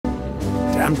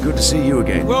damned good to see you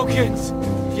again. Wilkins!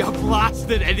 You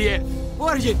blasted idiot!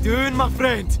 What are you doing, my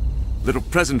friend? Little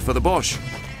present for the Bosch.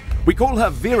 We call her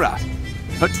Vera.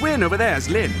 Her twin over there is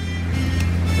Lynn.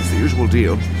 It's the usual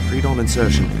deal. $3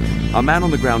 insertion. Our man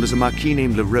on the ground is a Marquis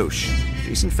named LaRoche.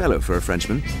 Decent fellow for a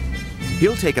Frenchman.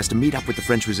 He'll take us to meet up with the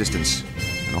French resistance.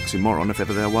 An oxymoron if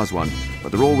ever there was one,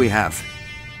 but they're all we have.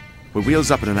 We're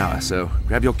wheels up in an hour, so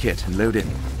grab your kit and load in.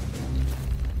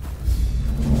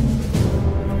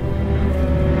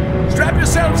 Strap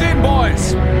yourselves in,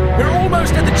 boys! We're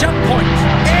almost at the jump point!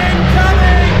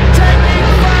 Incoming! Taking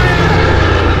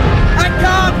fire! I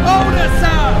can't hold us,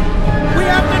 sir! We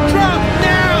have to drop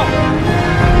now!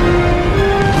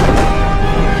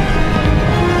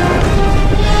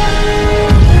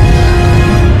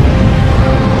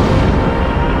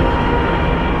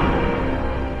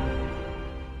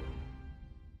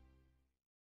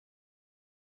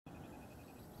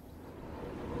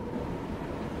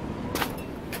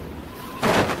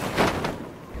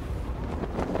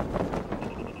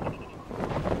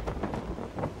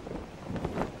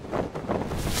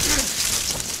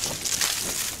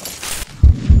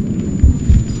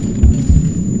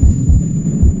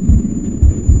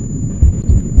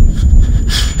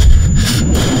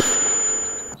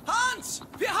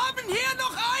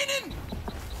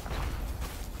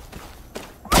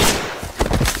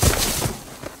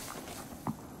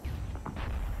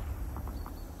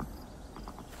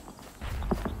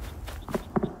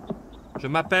 Je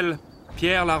m'appelle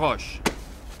Pierre Laroche.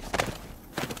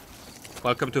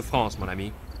 Welcome to France, mon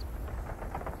ami.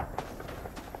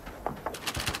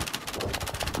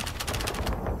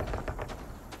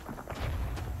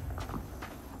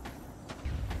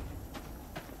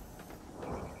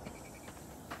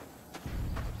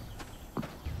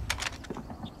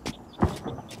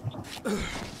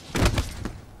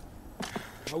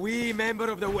 A wee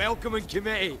member of the welcoming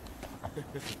committee.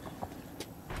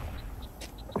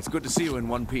 It's good to see you in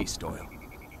one piece, Doyle.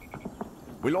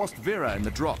 We lost Vera in the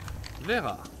drop.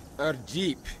 Vera? Our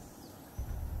jeep.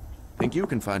 Think you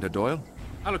can find her, Doyle?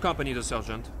 I'll accompany the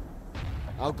sergeant.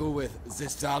 I'll go with the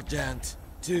sergeant,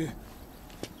 too.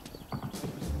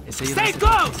 Stay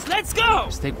close! Let's go!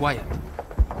 Stay quiet.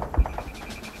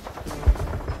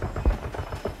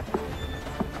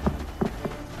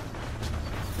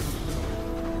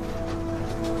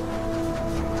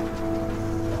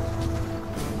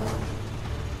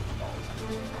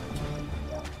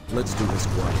 Let's do this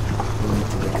quiet. We'll need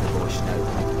to wake the Bosch now.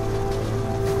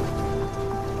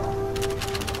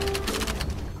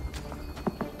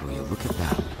 Will you look at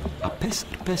that? A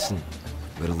pissin'.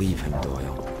 We'll leave him,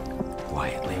 Doyle.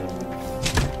 Quietly.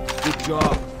 Good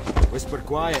job. Whisper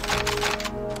quiet.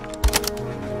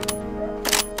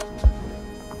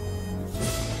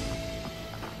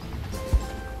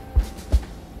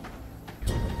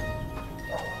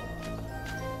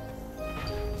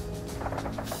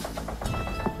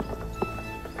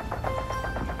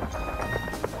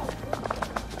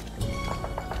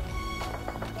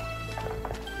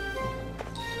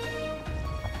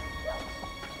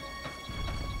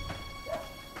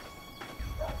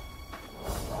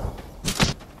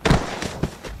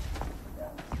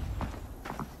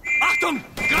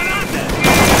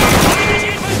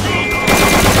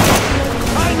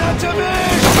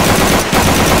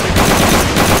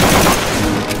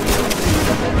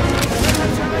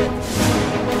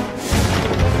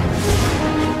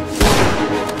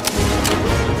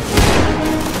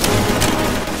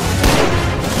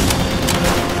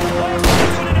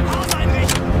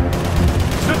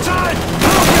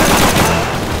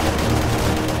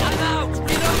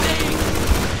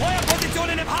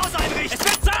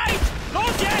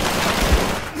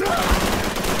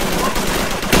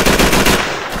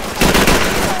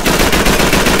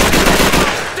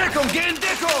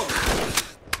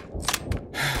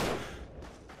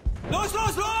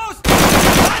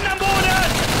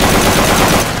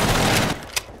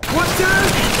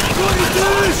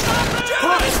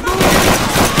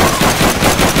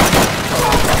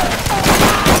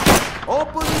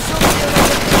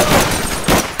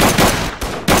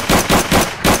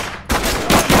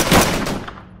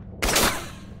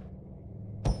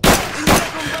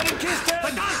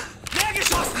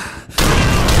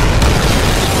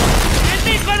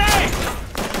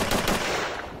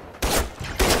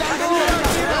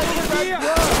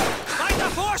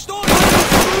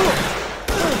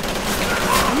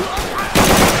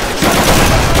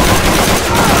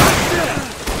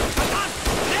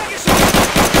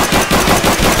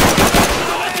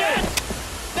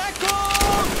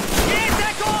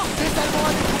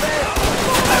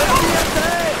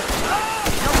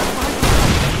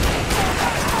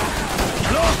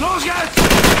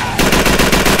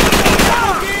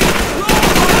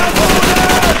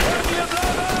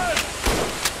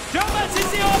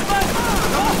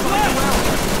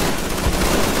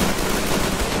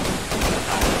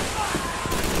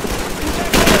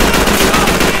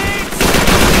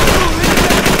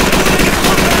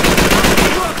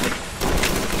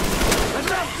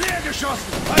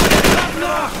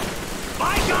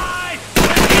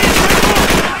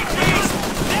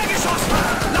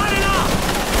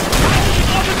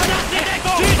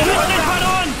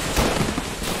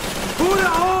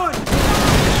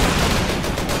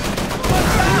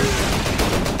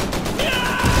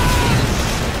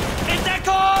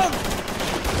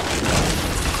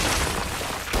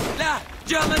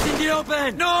 Germans in the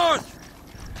open! North!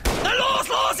 Na los,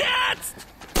 los jetzt!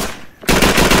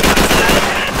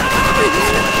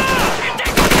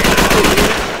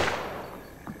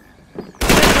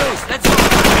 Let's go!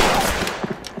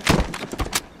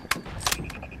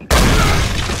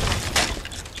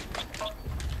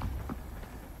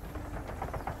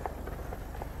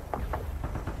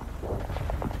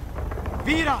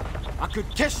 Vera, I could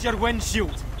kiss your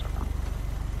windshield.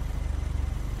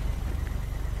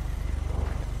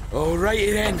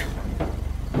 Alrighty then.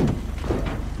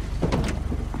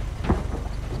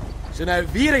 So now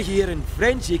Vera here and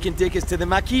Frenchie can take us to the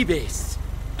Maquis base.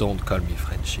 Don't call me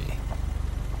Frenchie.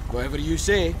 Whatever you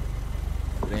say,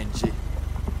 Frenchie.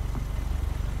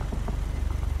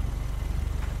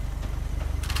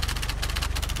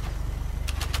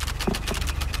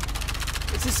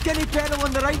 It's a skinny pedal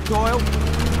on the right, Doyle.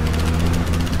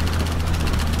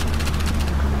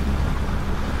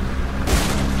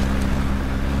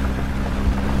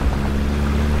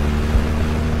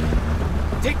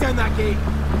 Take down that gate.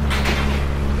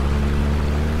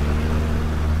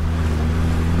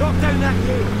 Knock down that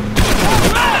gate.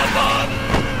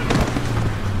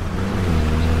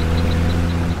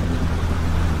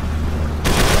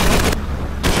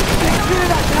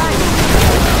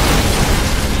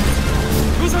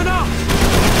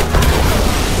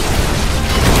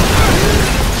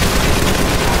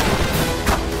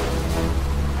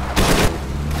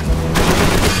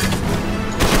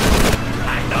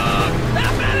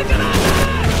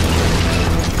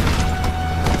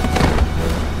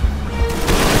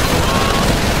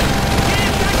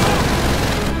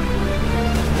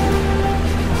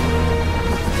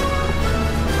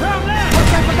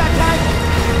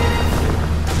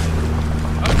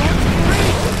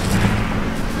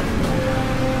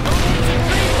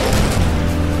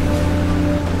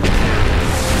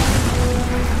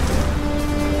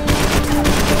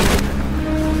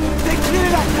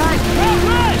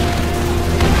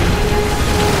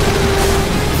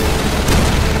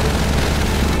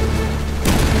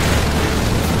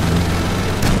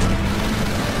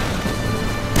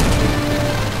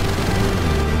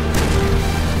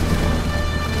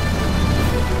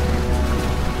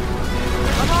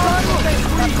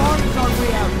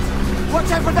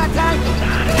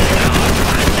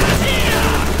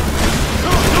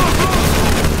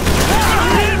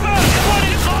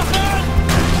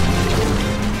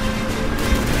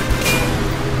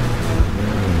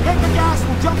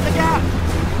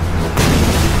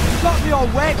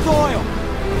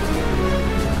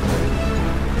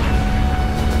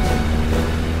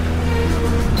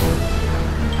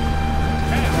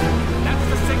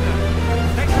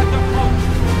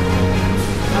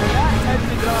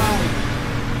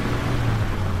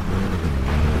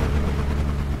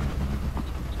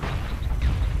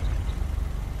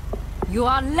 You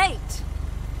are late!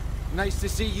 Nice to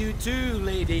see you too,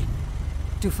 lady.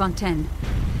 Dufontaine.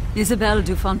 Isabelle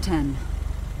Dufontaine.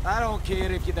 I don't care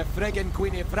if you're the friggin'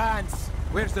 Queen of France.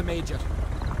 Where's the Major?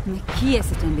 Mais qui est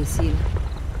cet imbécile?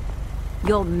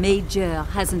 Your Major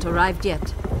hasn't arrived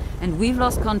yet. And we've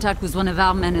lost contact with one of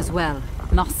our men as well.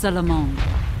 Marcel Lamond.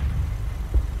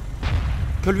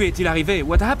 Que lui est-il arrivé?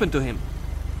 What happened to him?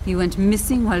 He went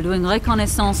missing while doing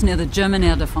reconnaissance near the German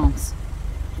air defense.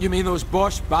 You mean those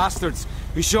Bosch bastards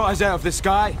who shot us out of the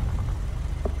sky?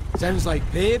 Sounds like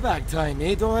payback time,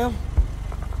 eh, Doyle?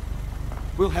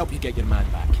 We'll help you get your man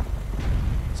back.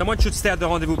 Someone should stay at the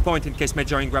rendezvous point in case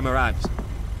Major Ingram arrives.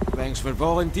 Thanks for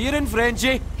volunteering,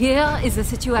 Frenchie. Here is the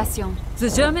situation.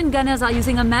 The German gunners are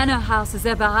using a manor house as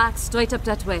their barracks straight up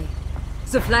that way.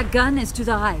 The flak gun is to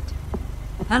the right.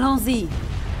 Allons-y.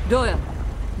 Doyle,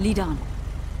 lead on.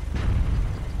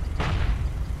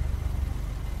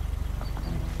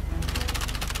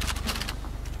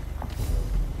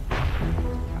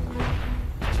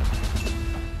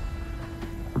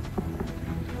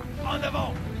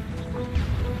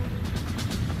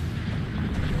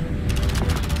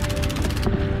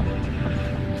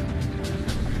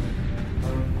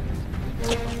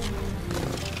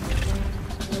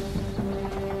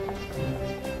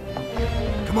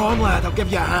 Come on, lad, I'll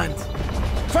give you a hand.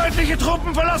 Feindliche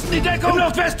Truppen verlassen die Deckung! Im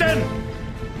Nordwesten!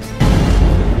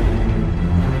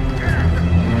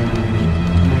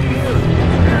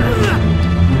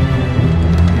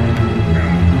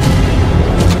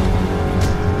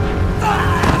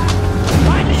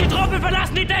 Feindliche Truppen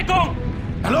verlassen die Deckung!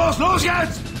 Na los, los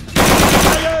jetzt!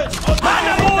 Und An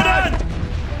der Boden!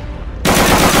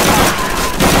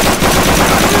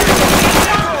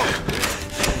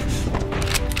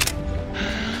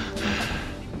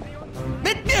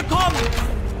 mit mir kommen!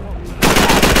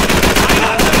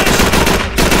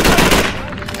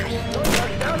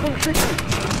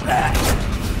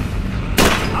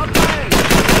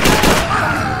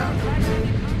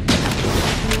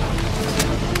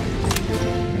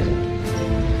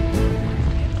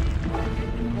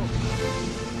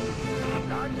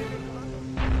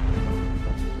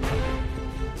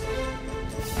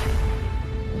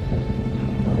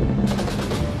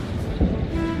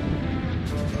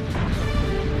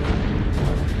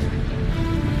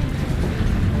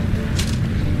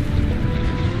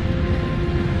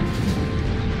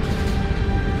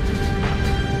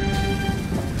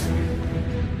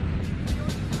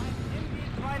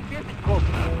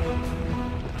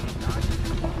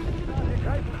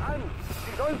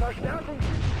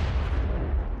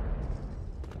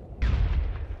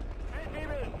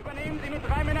 Nehmen Sie mit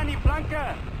 3 Männern die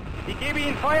Flanke! Ich gebe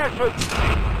Ihnen Feuerschutz!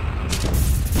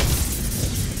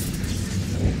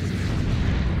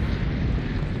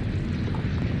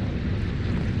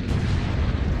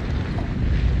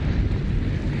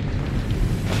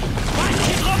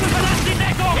 Feindliche Truppen verlassen die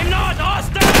Deckung! Im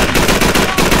Nordosten!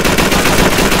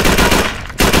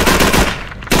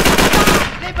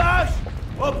 Les Boches!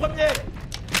 Au premier!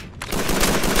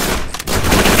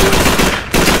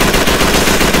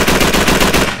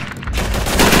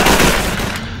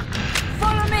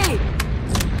 Follow me!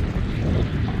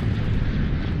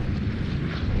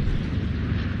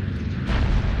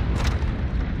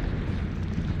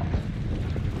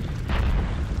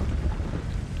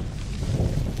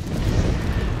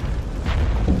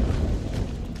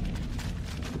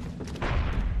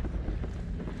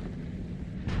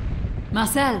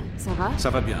 Marcel, ça va? Ça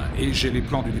va bien, et j'ai les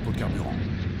plans du dépôt de carburant.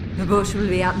 The Bush will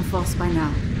be out in force by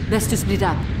now. Best to split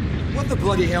up. What the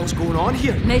bloody hell's going on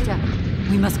here? Later,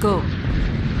 we must go.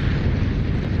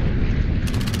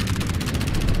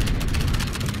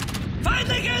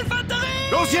 Feindliche Infanterie!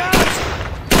 Los jetzt!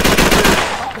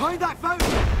 Behind that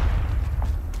fountain!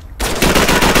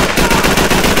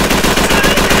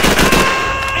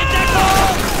 In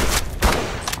Deckung!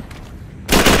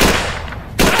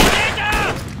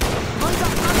 Feindjäger!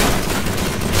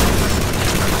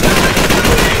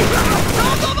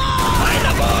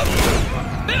 Feindebogen!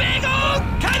 Bewegung!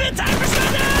 Keine Zeit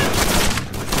verschwenden!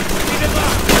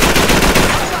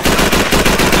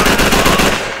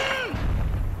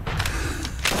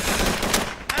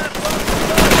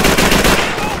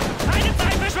 Keine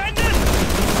Zeit verschwenden!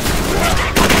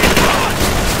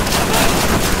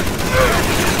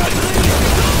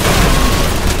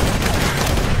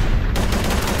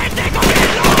 Entdeckung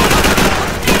geht los!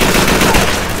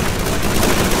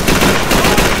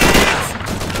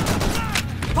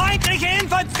 Feindliche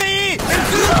Infanterie! Im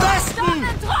Südwesten!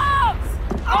 German troops!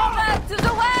 Over to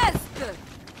the west!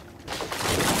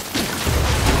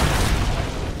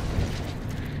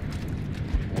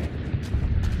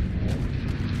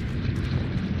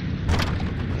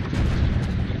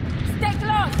 Stay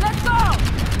close, let's go!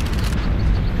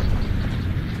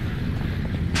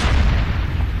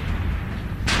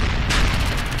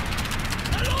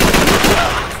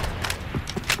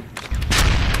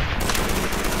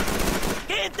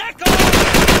 Geh in Deckung!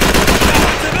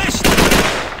 Erwischt!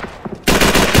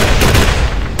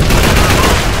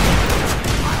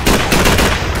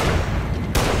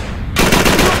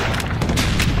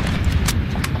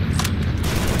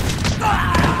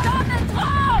 German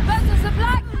troops! Versus the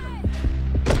black line!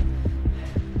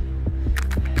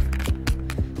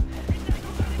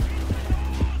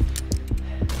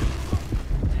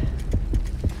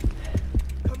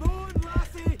 Come on,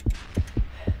 lassie!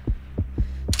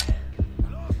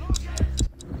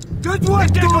 Good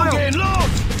work, Deckung Doyle! gehen, los!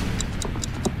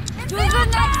 To the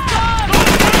next one!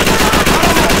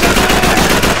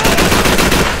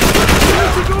 Where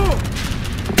to go?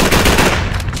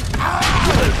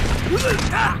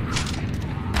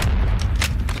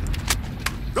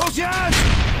 Los jetzt!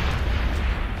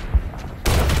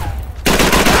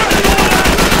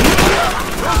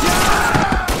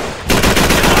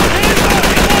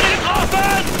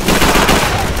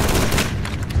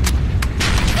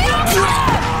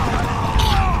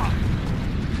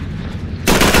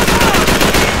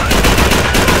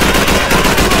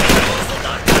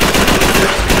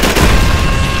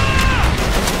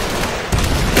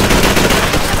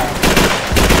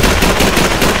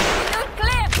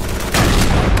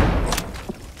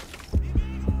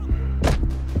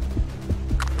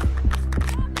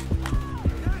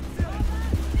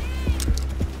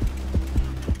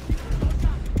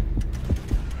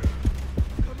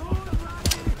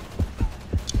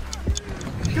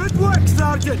 Good work,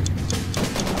 Sergeant!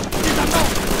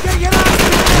 Get your ass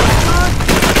in there, son!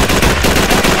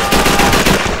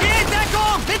 Geh in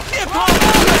Deckung! Mit mir kommen!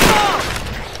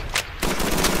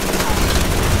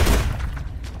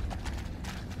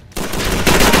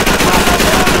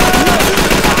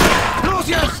 Los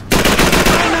jetzt!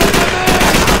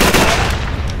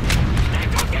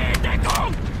 Deckung, geh in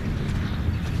Deckung!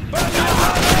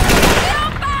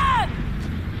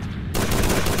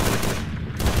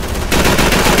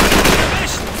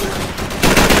 Erwischt!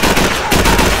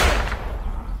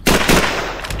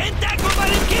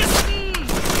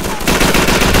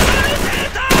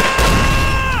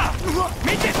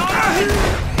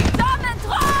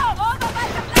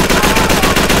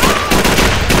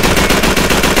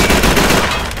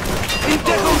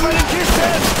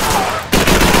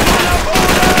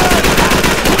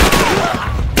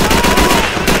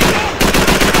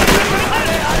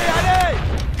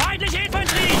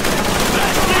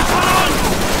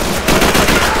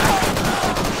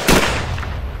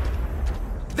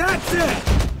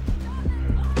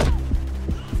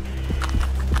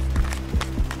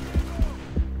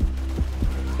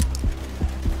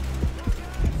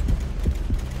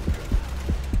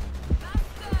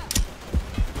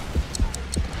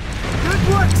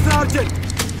 Sergeant!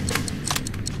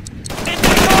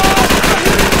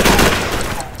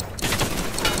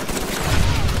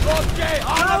 Okay,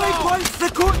 rally points the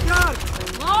courtyard!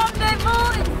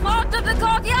 Rendezvous in front of the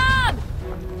courtyard!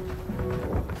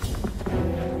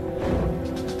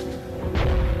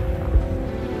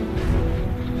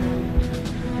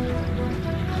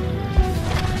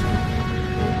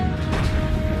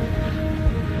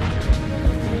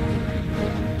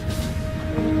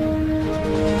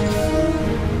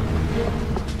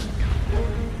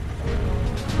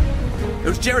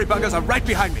 Those jerry-buggers are right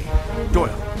behind me.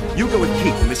 Doyle, you go with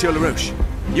Keith and Monsieur LaRoche.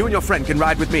 You and your friend can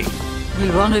ride with me.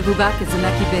 We'll rendezvous back at the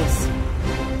Mackie base.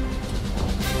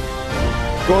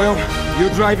 Doyle, you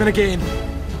driving again.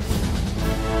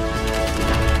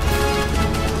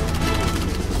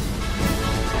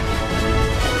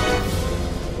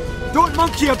 Don't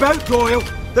monkey about, Doyle.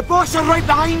 The boss are right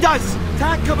behind us.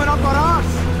 Tank coming up our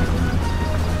arse.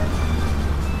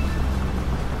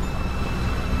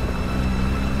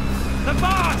 The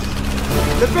boss!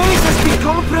 The base has been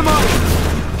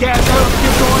compromised! Get us out of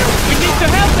here, Doyle! We need to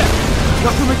help them!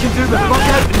 Nothing we can do but bug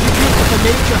out and regroup with the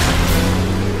major!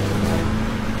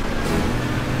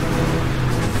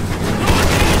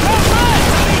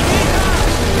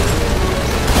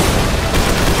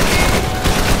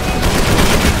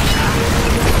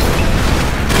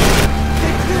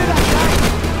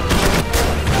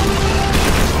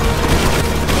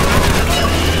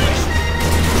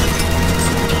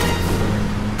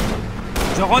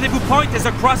 The rendezvous point is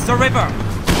across the river.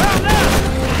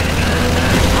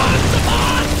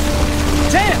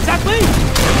 Tiens, ça brille!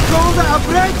 Called at a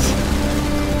bridge!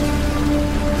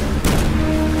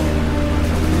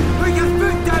 Put your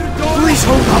foot down, Doyle! Please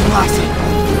hold up, lassie!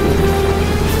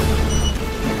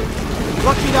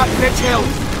 Lucky that bridge held!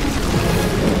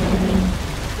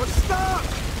 We're stuck!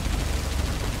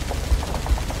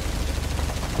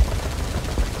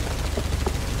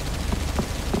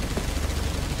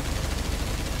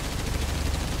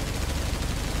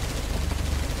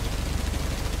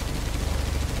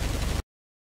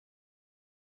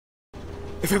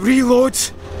 If it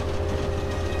reloads...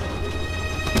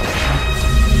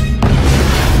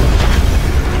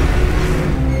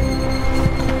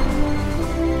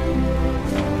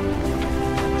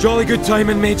 Jolly good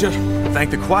timing, Major. Thank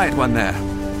the quiet one there.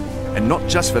 And not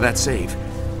just for that save.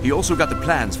 He also got the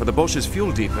plans for the Bosch's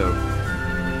fuel depot.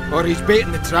 Or he's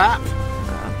baiting the trap.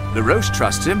 LaRoche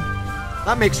trusts him.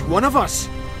 That makes one of us.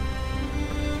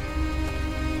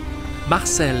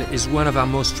 Marcel is one of our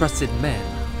most trusted men,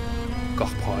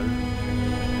 Corporal.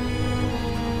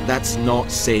 That's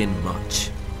not saying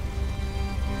much.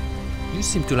 You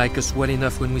seem to like us well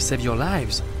enough when we save your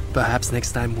lives. Perhaps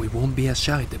next time we won't be as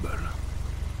charitable.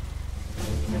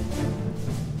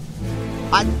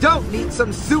 I don't need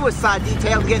some suicide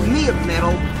detail to get me a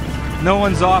medal. No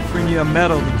one's offering you a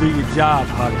medal to do your job,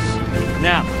 Hux.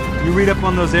 Now, you read up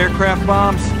on those aircraft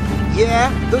bombs?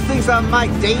 Yeah, those things are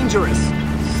mighty dangerous.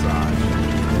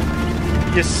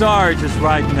 Sarge. Your Sarge is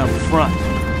riding up front.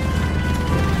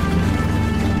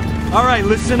 Alright,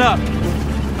 listen up.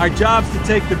 Our job's to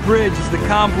take the bridge as the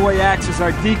convoy acts as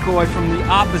our decoy from the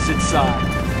opposite side.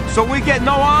 So we get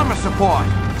no armor support.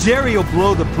 Jerry will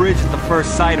blow the bridge at the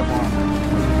first sight of armor.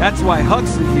 That's why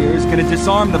Huxley here is gonna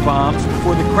disarm the bombs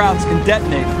before the crowds can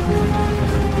detonate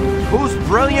them. Whose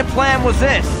brilliant plan was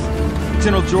this?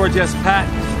 General George S.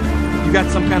 Patton. You got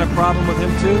some kind of problem with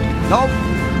him too? Nope.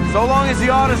 So long as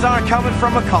the orders aren't coming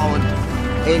from McCullen.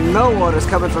 Ain't no orders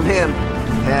coming from him.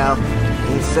 Hell,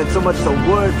 he ain't said so much as a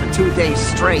word for 2 days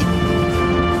straight.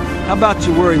 How about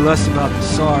you worry less about the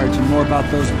Sarge and more about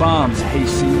those bombs,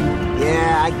 Hayseed?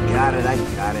 Yeah, I got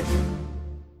it.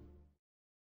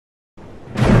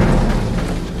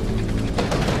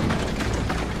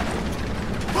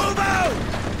 Move out!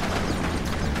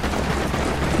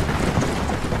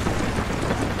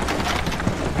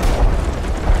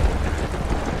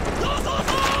 Los!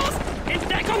 In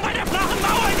Deckung bei der flachen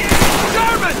Mauer hier!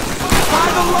 Germans! By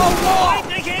the low wall!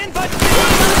 Nicht hin, but...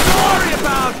 Nothing to worry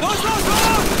about! Los!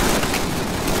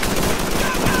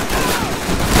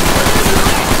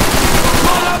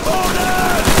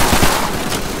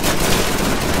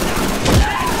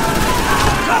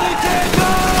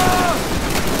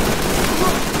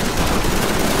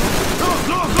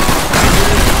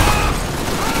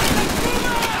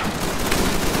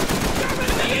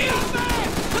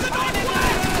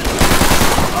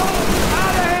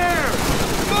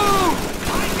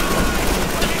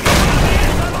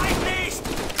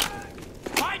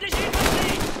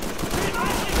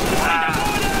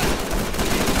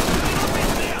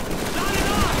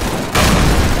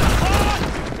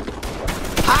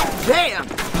 Damn!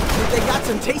 Think they got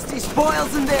some tasty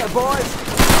spoils in there, boys.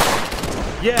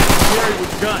 Yeah, carry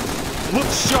with gun. Look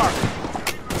sharp.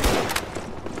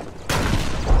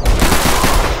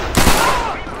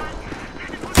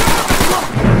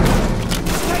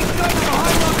 Stay good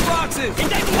behind those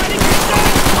boxes.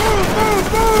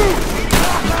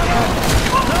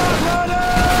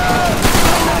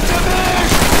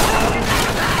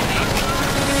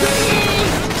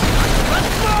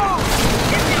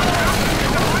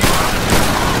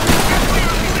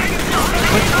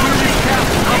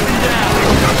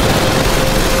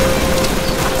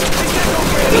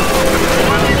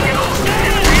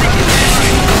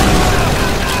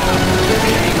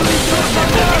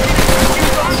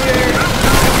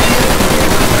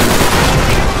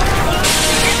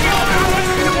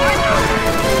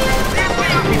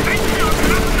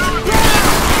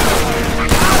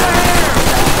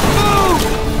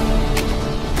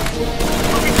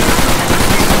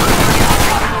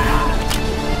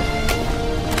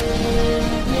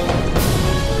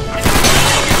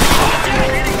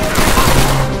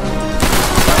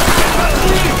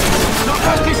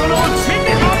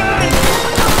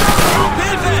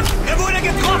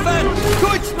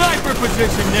 Good sniper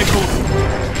position, Nichols!